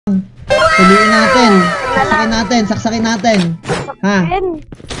Tuloyin natin. Saksakin natin.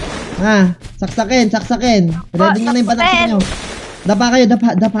 Ha? Saksakin. Ready nyo na yung panaksak nyo. Dapa kayo,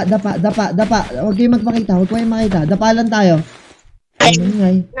 dapa. Huwag kayong magpakita, Dapa lang tayo.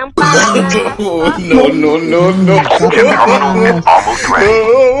 Nang parang No. Almost ready.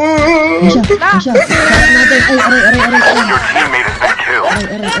 Masya. Saksak natin. Ay, aray. Your teammate has been killed.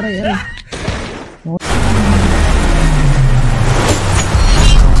 Aray.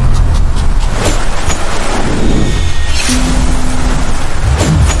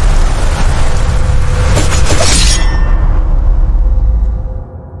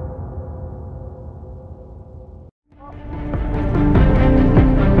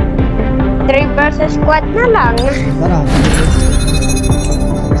 versus squad na lang. Tara.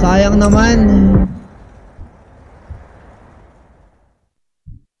 Sayang naman.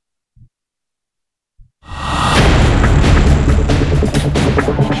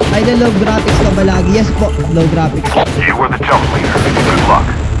 Ay, low graphics ka ba lagi? Yes po, low graphics. You were the jump leader. Good luck.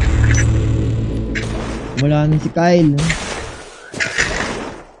 Wala na si Kyle.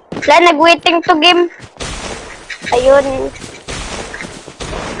 Wala, nag-waiting to game. Ayun.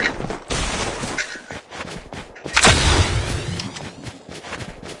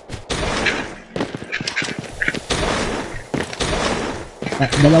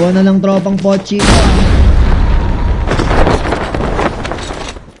 Dalawa na lang tropang pochi.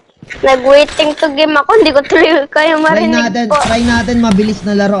 Nag-waiting to game ako, hindi ko tuloy kayo marinig po. Try natin mabilis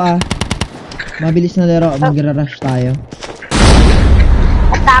na laro magra-rush tayo.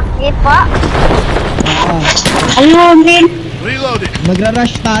 Atake po. Ayun.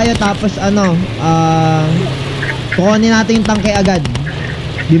 Magra-rush tayo tapos kukunin natin yung tangke agad.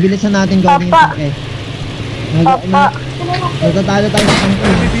 Bibilisan natin kunin yung tangke. Nagtatalo tayo sa tangke.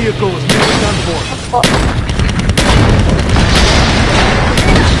 Opo.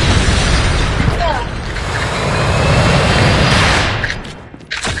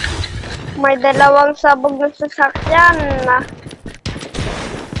 May dalawang sabog na sasakyan na.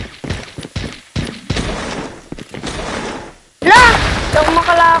 La! Huwag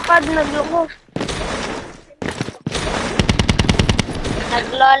makalakad, nagloko.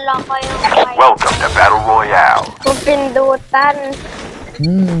 Naglala kayo kayo. Welcome to Battle Royale. Kupindutan.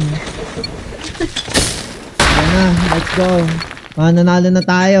 Let's go. Nanalo na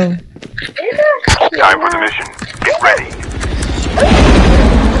tayo. Time for the mission. Get ready.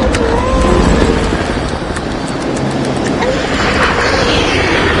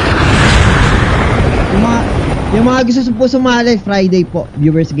 Yung mga gusto po sumali, Friday po,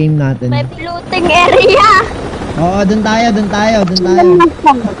 viewers game natin. May floating area. Oo, dun tayo.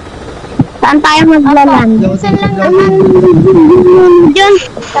 Saan tayo maglaland? Saan lang naman? Diyan.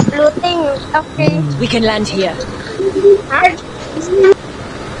 Sa floating. Okay. We can land here. Ha?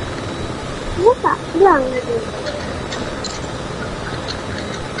 Buka lang.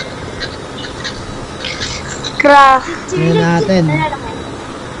 Craft. Ngayon natin.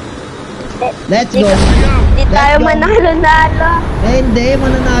 Let's go. Hindi tayo manalo-nalo. Hindi,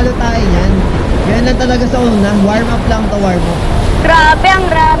 mananalo tayo yan. Yan lang talaga sa una. Warm up lang to, warm up. Grabe, ang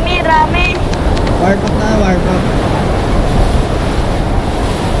rami. Warm up.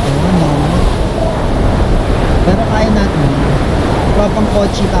 Pero kaya natin. Propang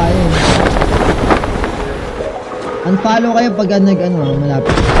kochi tayo. Unfollow kayo pag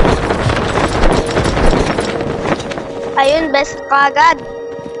malapit. Ayun, best kagad.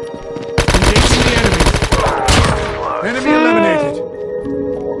 Enemy eliminated.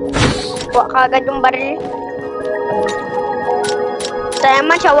 Kuha kagad yung baril. Saya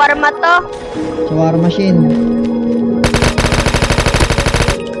man, shawarma to. Shawarma machine.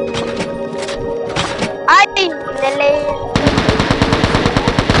 Ay! Nilay.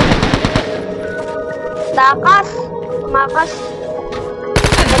 Tumakas.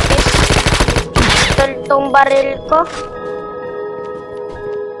 Tong baril ko.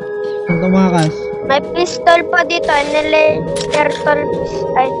 Ang tumakas? May pistol pa dito. Airtol.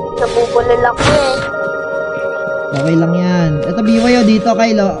 Ay, nabubulol ako eh. Okay lang yan. Ito, BYO dito,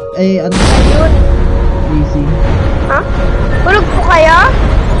 Kyle. Ayun. Easy. Ha? Bulog po kayo?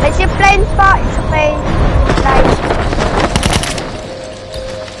 May zipline pa. Isa pa yung zipline.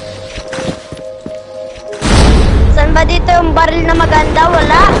 Saan ba dito yung baril na maganda?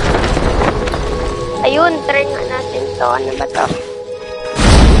 Wala. Ayun, try nga natin to. Ano ba to?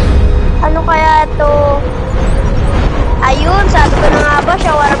 Ano kaya to? Ayun, sabi ko na nga ba,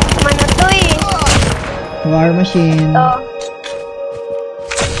 shawarma na to eh. War machine. To.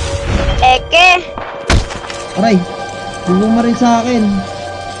 Eke. Aray, bubong rin sa akin.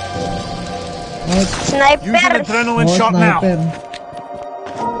 Sniper. Use an adrenaline shot now. Sniper.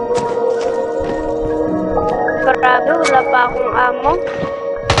 Grabe, wala pa akong amo.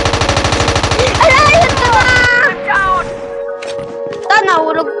 Alay! Ito na! Ito,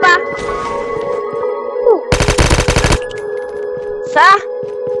 nahulog pa. Sa?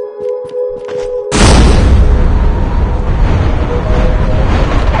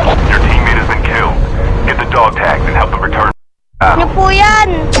 Your teammate has been killed. Get the dog tags and help them return. Ano po yan?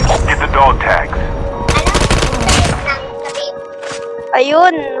 Get the dog tags.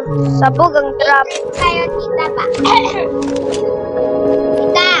 Ayun, sabog ang trap. Kayo, tita ba? Tita,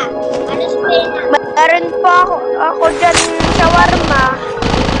 ano spray na? Meron pa ako dyan shawarma.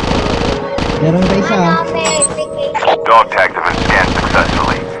 Meron pa isa. Dog tags have been scanned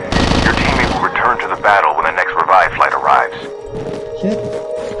successfully. Your teammate will return to the battle when the next revive flight arrives. Shit.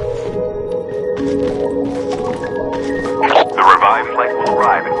 The revive flight will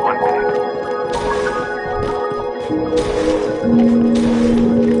arrive in 1 minute.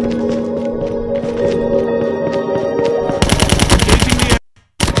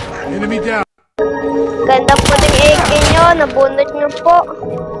 Enemy down. Ganda po ng AK nyo, nabunot nyo po.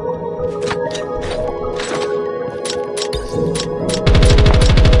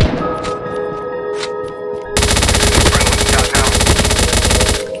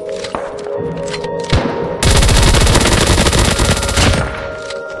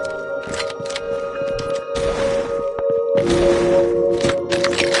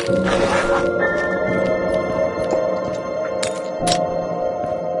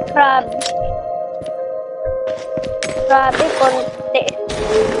 Grabe, konti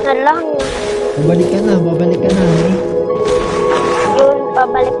na lang. Babalik ka na, babalik ka na. Yun,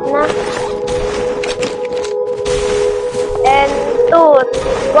 pabalik na. And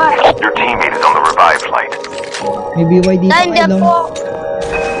 2, 1. Your teammate is on the revive flight. May BY dito Hindi kayo. po.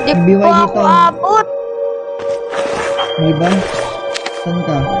 May Hindi BY po dito. ako abot. Di ba? Saan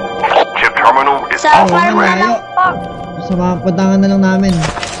ka? Chip terminal is Sa almost farm na ready. lang po. Sa mga puntangan na lang namin.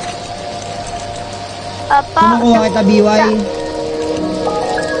 Papa. Kumukuha kita BY.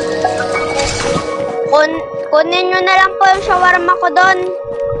 Kunin nyo na lang po yung shawarma ko doon.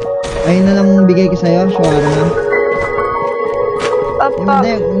 Ayun na lang bigay ko sa'yo, shawarma. Papa.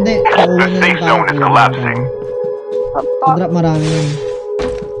 Hindi. Pauwi The na lang safe tayo. zone is collapsing. Papa. Drop marami yun.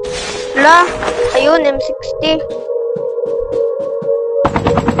 La, ayun, M60.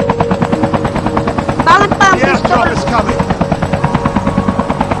 Bakit pa ang The pistol? airdrop is coming.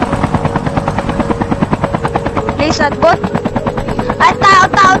 Please, bot. Ay, tao.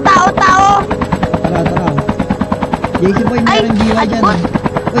 Tara. JC Boy, Ay, meron BY dyan. adbot.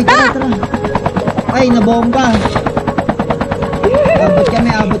 Uy, tara. Ay, nabomba. Abot kami.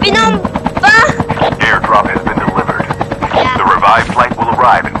 Pinomba! Airdrop has been delivered. The revive flight will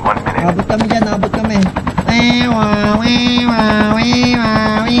arrive in 1 minute. Abot kami dyan, abot kami.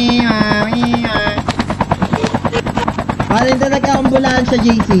 Paano yung nagka-ambulansya,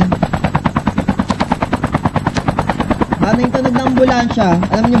 JC? Paano yung nagka-ambulansya?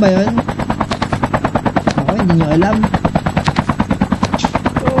 Alam niyo ba yun? Ako, hindi niyo alam.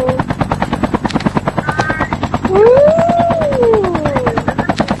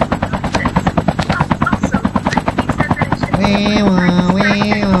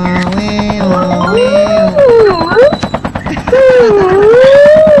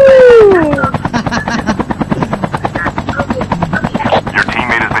 Your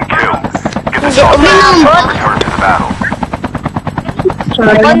teammate has been killed. Get the dog tags and return to the battle.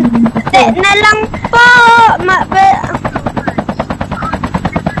 Konti na lang po.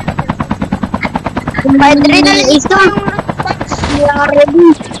 Adrenaline isa.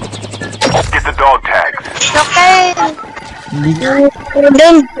 Get the dog tags. Okay. Hindi ko.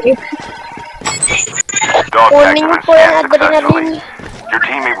 Dog tags Kunin niyo have po been yung scanned successfully. adrenaline. Your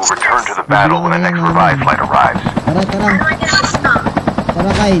teammate will return to the battle when the next revive flight arrives. Tara.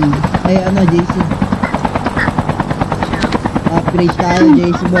 Tara, Kyle. Ay, JC. Upgrade tayo,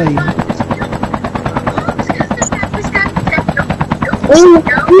 JC boy.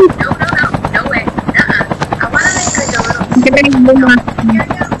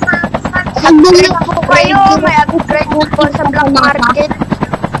 Upgrade po kayo. May upgrade po sa black market.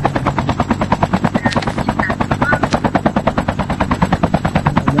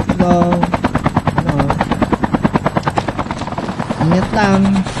 Let's go. Ingat lang.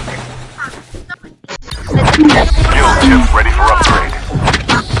 Skill chip ready for upgrade.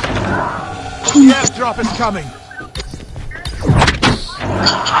 The airdrop is coming.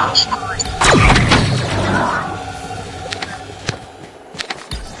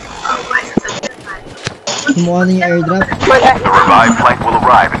 Kumuha na yung airdrop. The revive flight will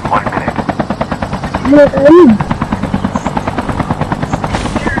arrive in 1 minute.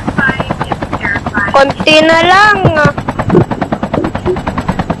 konti na lang.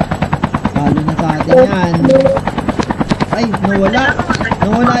 Talo na sa atin yan. Ay, nawala.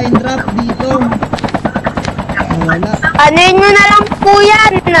 Nawala yung drop dito. Nawala. Anuin nyo na lang po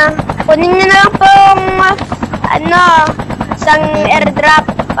yan. Kunin nyo na lang po yung, isang airdrop.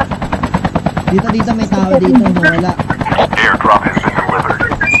 Dito may tao dito. Nawala. Airdrop has been delivered.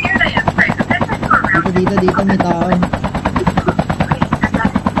 Dito may tao.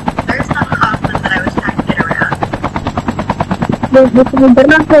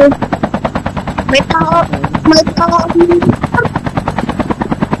 May tao.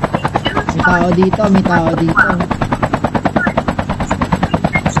 May tao dito.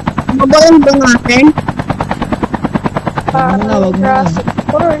 Mabalang ba natin? Wag mo na.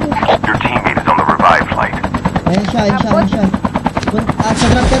 Your teammate is on the revive flight. Ayan siya. Sa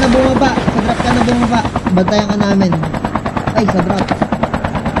drop ka na bumaba. Bantayan ka namin. Ay, sa drop.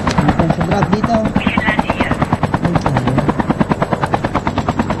 Dito.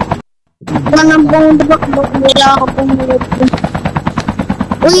 Walang bang wala ako pumunod.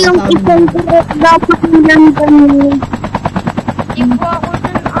 Uy, yung isang turret dapat nilang ganun. Hindi po ako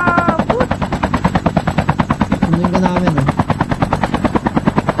dun abot. Sundan ka namin eh.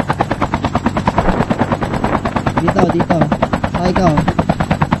 Dito. Sakay ka oh.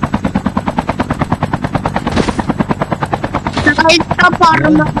 Sakay ka para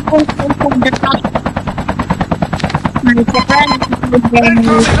makapunta sa dapat.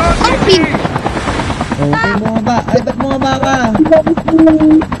 Okay, bumaba. Ay, ba't bumaba ka?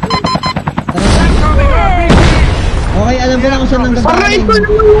 Okay, alam ko na kung saan nanggagaling.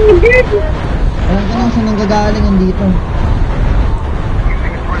 Nandito.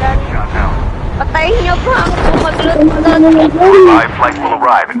 Patayin niyo po ako kung maglutod. Revive flight will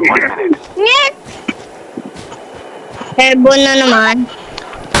arrive in 1 minute. Ngek! Ebo na naman.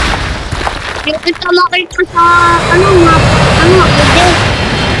 Kita makita sa,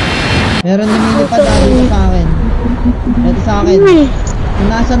 Meron lumilipad dito sa akin. Ito sa akin. Kung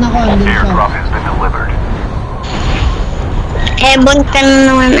nasan ako, andun siya. Airdrop has been delivered. Ebon ka na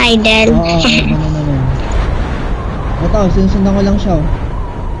naman, idol. Oo, ano na naman. Ito, sinusundan ko lang siya.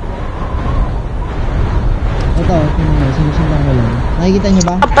 Ito, sinusundan ko lang. Nakikita niyo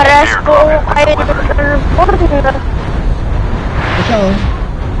ba? Paras ko kayo ng corner. Ito siya oh.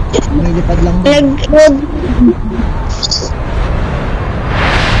 Lumilipad lang.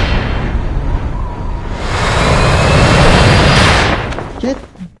 Shit.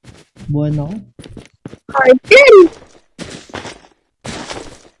 Buwan ako. Cartel!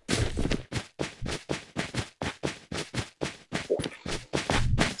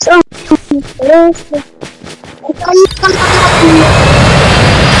 So,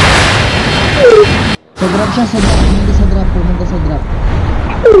 sa drop siya, pumunta sa drop.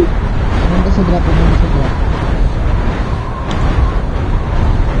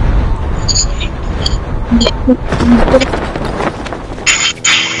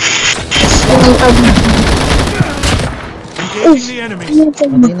 Engaging the enemy.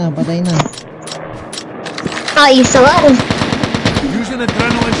 Patay na. Ay, so Use an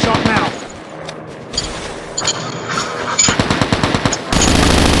adrenaline shot now.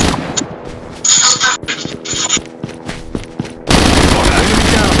 Enemy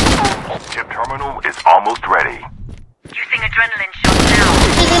down. Chip terminal is almost ready. Using adrenaline shot now.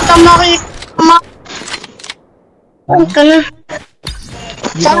 hindi ka Huwag ka na.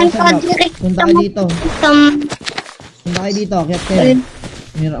 Saan ka direct? Punta kayo dito. Punta kayo dito, kaya kayo.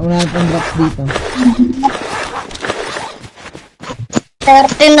 Mayroon pang drops dito.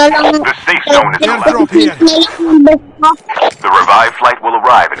 30 na lang. The safe zone is Airdrop collapsed. here. The revive flight will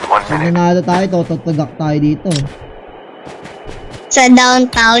arrive in 1 Pag minute. nanalo tayo, tutugak tayo dito. Sa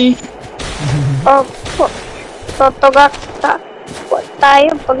downtown. Opo. Tutugak tayo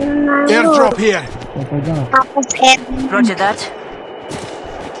pag nanalo. Airdrop here. Tutugak. Tapos Ebon. Roger that.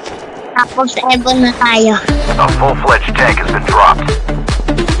 Tapos Ebon na tayo. A full-fledged tank has been dropped.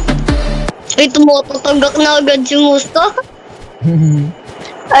 Ay, tumutugak na agad si Muska.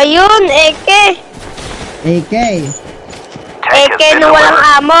 Ayun, Eke. AK. Tank has Eke been na walang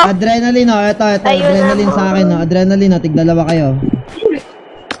delivered. amo. Adrenaline oh, ito, Ayun adrenaline ako. sa akin oh. Adrenaline oh, tigdalawa kayo.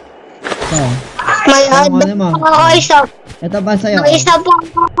 Ito. May Ano adap mo? ako isa. Ito ba sa'yo? May isa pa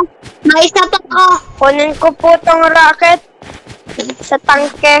ako. May isa pa ako. Kunin ko po tong rocket sa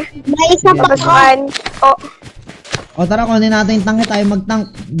tangke. May isa pa ako. O tara, kunin natin yung tank, tayo mag-tank.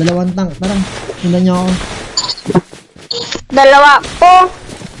 2 tank, tara. Sundan niyo ako. Dalawa po.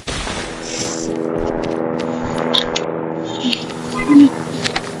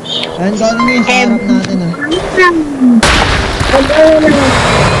 Ayun, gawin niyo yung sa harap natin ah.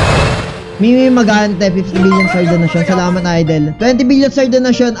 Mimi Magante, 50 billion star donation. Salamat, idol. 20 billion star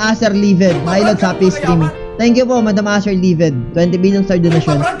donation, Acer Livid. Highlights happy streaming. Thank you po, Madam Acer Livid. 20 billion star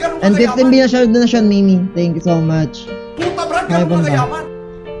donation. And 15 billion star donation, Mimi. Thank you so much. Puta, Brad, Okay, ganun punta. ka kayaman.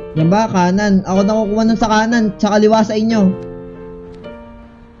 Yan ba? Kanan. Ako nakukuha nun sa kanan. Sa kaliwa sa inyo.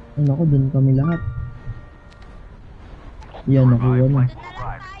 Ay, naku, dun kami lahat. Yan, nakuha na.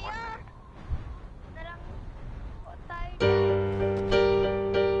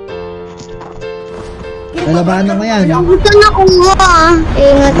 Lalabanan ko yan. Gusto na kuha.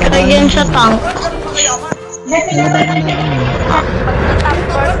 Ingat ka dyan sa tank. Lalabanan natin yan.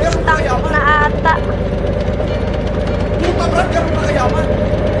 Tank na ata. Puta, Brad, ganun ka kayaman.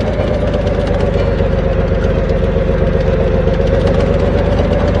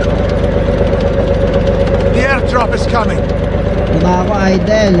 The airdrop is coming. Diba ako,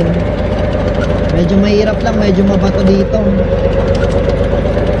 idol? Medyo mahirap lang, medyo mabato dito.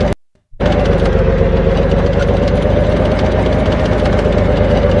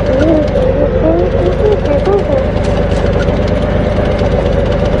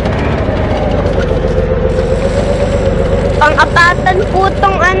 Ang atatan po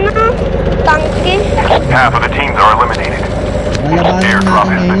tong tangke. Half of the teams are eliminated. Lalabanan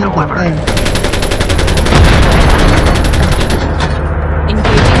natin ngayon yung tangke.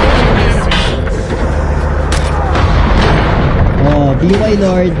 Oh, BY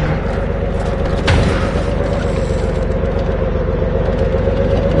Lord.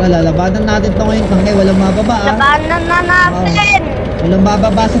 Lalabanan natin to ngayon tangke. Walang mababa ah. Labanan na natin. Walang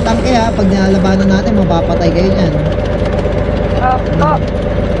bababa sa tangke ha. Pag nilalabanan natin, mapapatay kayo niyan. Opo.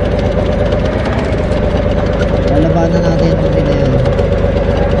 Lalabanan natin yung tangke na yan.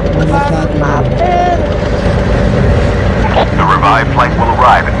 Mamasati yan. Natin. The revived flight will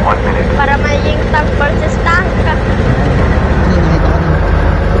arrive in 1 minute. Para maging tank versus tank. Ano, nakita ko na.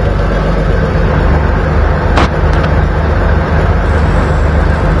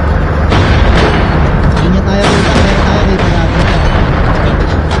 Hindi niya tayo kita. Meron tayo kita natin.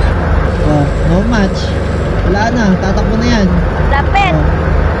 Oh, no match. Wala na. Tatakbo na yan. Lapit.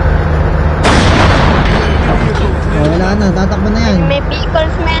 Oh, wala na. Tatakbo na yan. May vehicle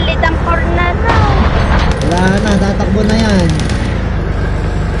smelly dampor na daw. Wala na. Tatakbo na yan.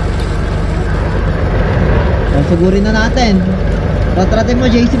 Oh, sugurin na natin. Ratratin mo,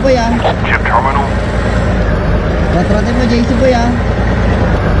 JC Boy ah. Chip terminal. Ratratin mo, JC Boy ah.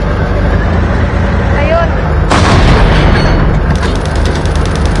 Ayun.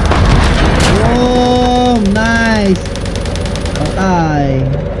 Boom! Nice! Patay.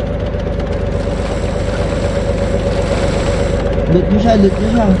 Loot nyo siya, loot nyo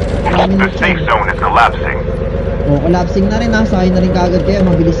siya. Maraming The loot siya. safe zone is collapsing. Oh, collapsing na rin ha. Sakay na rin kagad kayo.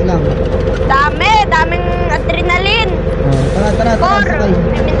 Mabilis lang. Daming adrenaline. Oh, tara, Por, sakay.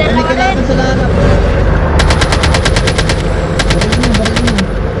 may mindala May kailangan rin. sa larap.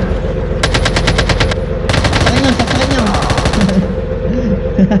 Baril nyo. Sakay nyo.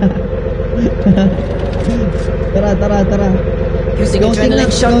 Tara. Using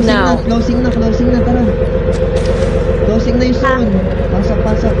adrenaline shot now. Closing na, tara. Closing na yung zone.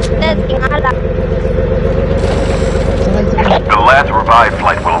 Pasok. Dead, ingala. Sakay. The last revived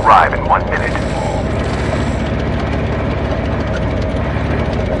flight will arrive in 1 minute.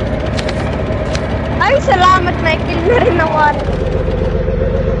 Ay, salamat. May kill na rin ako.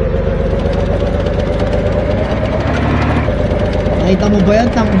 Nakita mo ba yan?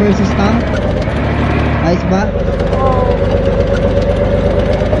 Tank versus tank? Ayos ba? Oh.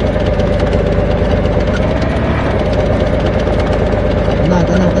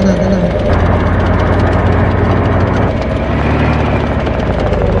 Tana.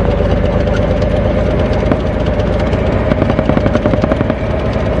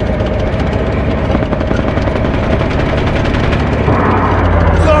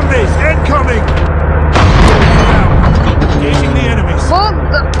 Zombies incoming. Engaging the enemies. Bug!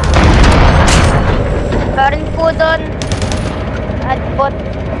 Karin po doon. At bot.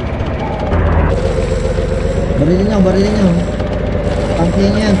 Barilin nyo.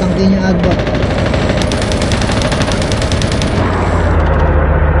 Tangkihin nyo yung adbot.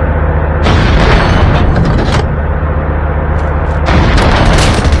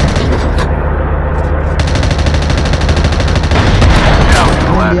 Down to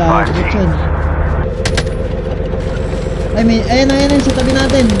the Hindi last ako 5 teams. yun. Ayan, sa tabi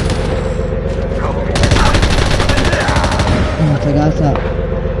natin. Sagasa.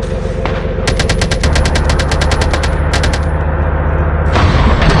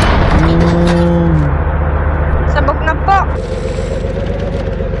 Sabog na po.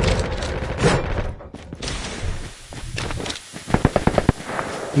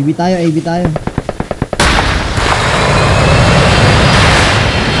 AB tayo, AB tayo.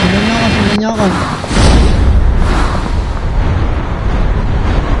 Sundan niyo ako.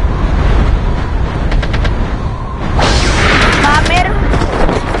 Bomber.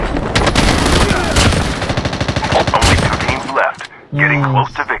 Only 2 teams left. Getting Nice.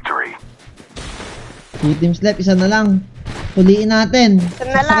 close to victory. 2 teams left, isa na lang. Tuliin natin.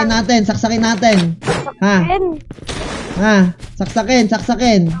 Saksakin natin. Ha? Ha? Saksakin.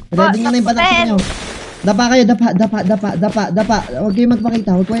 Ready nyo na yung pataksak nyo. Dapa kayo, dapa. Huwag kayong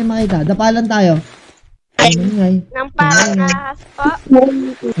magpakita, Dapa lang tayo. Ay. Nang parang ahas po.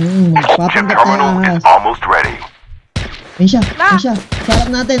 Chip Papanggap tayo terminal ahas. is almost ready. Ayun siya. Sarap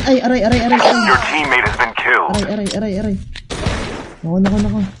natin. Ay, aray. Your teammate has been killed. Aray.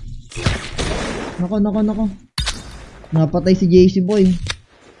 Nako. Napatay si JC boy.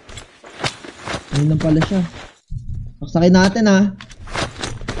 Ayun lang pala siya. Saksakin natin ha.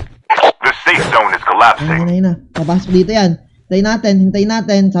 The safe zone is collapsing. Ayun na. Papasok dito yan. Hintayin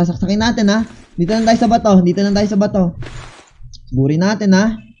natin. Sasaksakin natin ha. Dito na tayo sa bato. Sugurin natin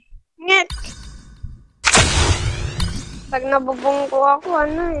ha. Ngit. Pag nabubong ko ako,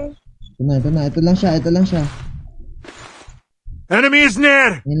 ano eh. Ito na. Ito lang siya. Enemy is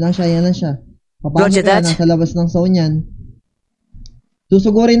near! Yan lang siya. Papasok Roger yan. that. Nasa labas ng zone yan.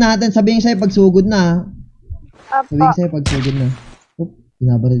 Susugurin natin. Sabihin sa'yo pag sugod na. Apo. Oop,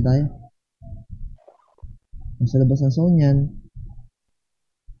 binabaril tayo. Nasa labas ng zone yan.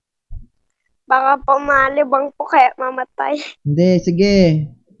 Baka pumalibang po kaya mamatay. Hindi, sige.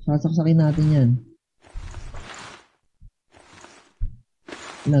 Sasaksakin natin yan.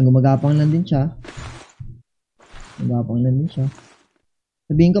 Gumagapang lang din siya.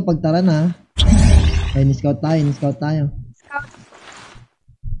 Sabihin ko pag tara na. Ay, ni-scout tayo. Scout.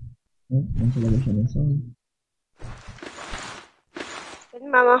 Oh, nasa labas siya ng zone.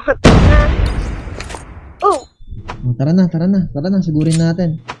 Mamamatay na. Oh! Oh, tara na, sugurin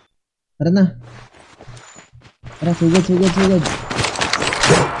natin. Tara, sugod.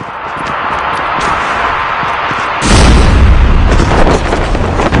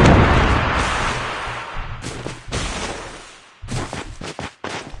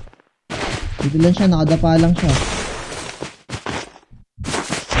 Dito lang siya, nakadapa lang siya.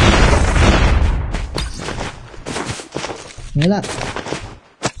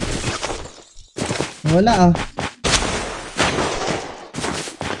 Wala ah.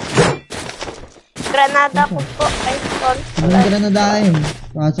 Granada ko po. Ay, Anong granadahin?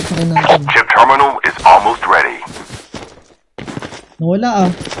 Pasok sa natin. Chip terminal is almost ready. Nawala ah.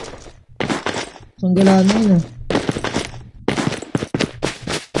 Saan gala na yun ah?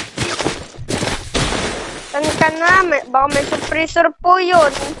 Saan ka na? Baka may suppressor po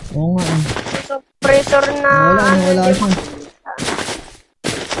yun. Oo nga ah. May suppressor na... Nawala siya.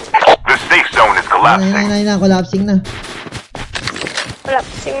 The safe zone is collapsing. Collapsing na.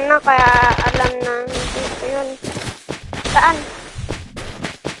 Collapsing na, kaya alam na dito yun. Saan?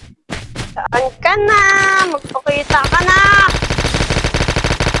 Saan ka na? Magpakita ka na!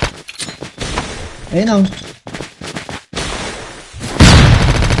 Ayun oh.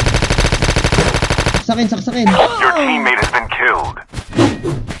 Saksakin. Your teammate has been killed.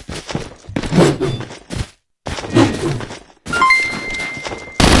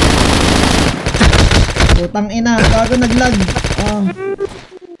 Putang ina, bago naglag. Ah.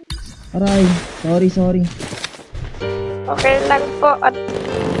 Aray, sorry. Okay lang po at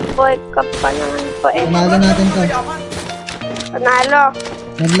wake up pa naman po eh. Panalo natin to. Panalo.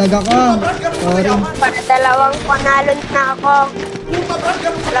 Naglag ako. Sorry. Para dalawang panalo na ako.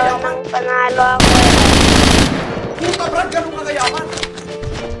 Dalawang panalo ako.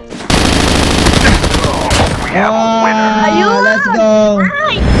 We have a winner. Ayun! Let's go.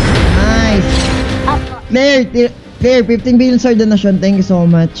 Ay! Nice. Claire, 15 billion sa donation. Thank you so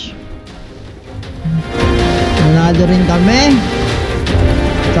much. Nanalo rin kami.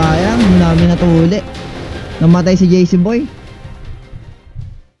 Sayang, hindi namin natuli. Namatay si JC Boy.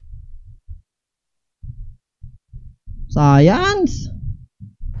 Science.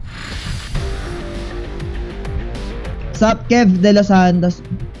 Sup, Kev de los Santos.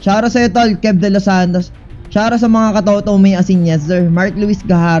 Shoutout sa'yo, tol, Kev de los Santos. Shoutout sa mga katoto may asin, yes sir. Mark Luis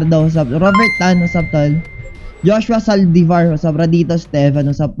Gajardo, what's up? Robert Tan, what's up, tol? Joshua Saldivar, what's up? Radito Stefan,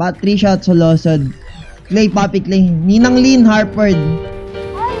 what's up? Patricia Solosod. Clay, Papi Clay. Ninang Lynn Harford.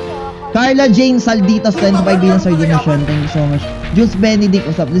 Carla Jane Salditos, 25 billion sir donation. Thank you so much. Jules Benedict,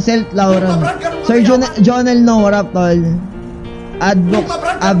 what's up? Lucille Lauren. Sir Jonel No, what up, tol? Abdox,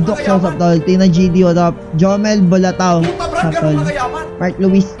 what's up, tol? Tina GD, what up? Jomel Bolatao, what's up, tol? Mark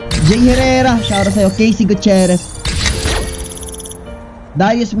Luis. Jay Herrera, shoutout sa'yo. Casey Gutierrez.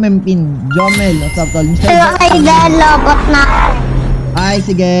 Darius Mempin. Jomel. What's up, tol? Mr. Pero Idol, lobot na. Ay,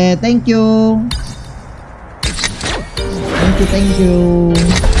 sige. Thank you. Thank you.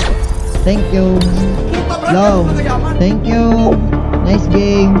 Thank you. Low. Thank you. Nice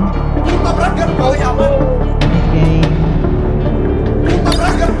game. Tabrakan kau yaman.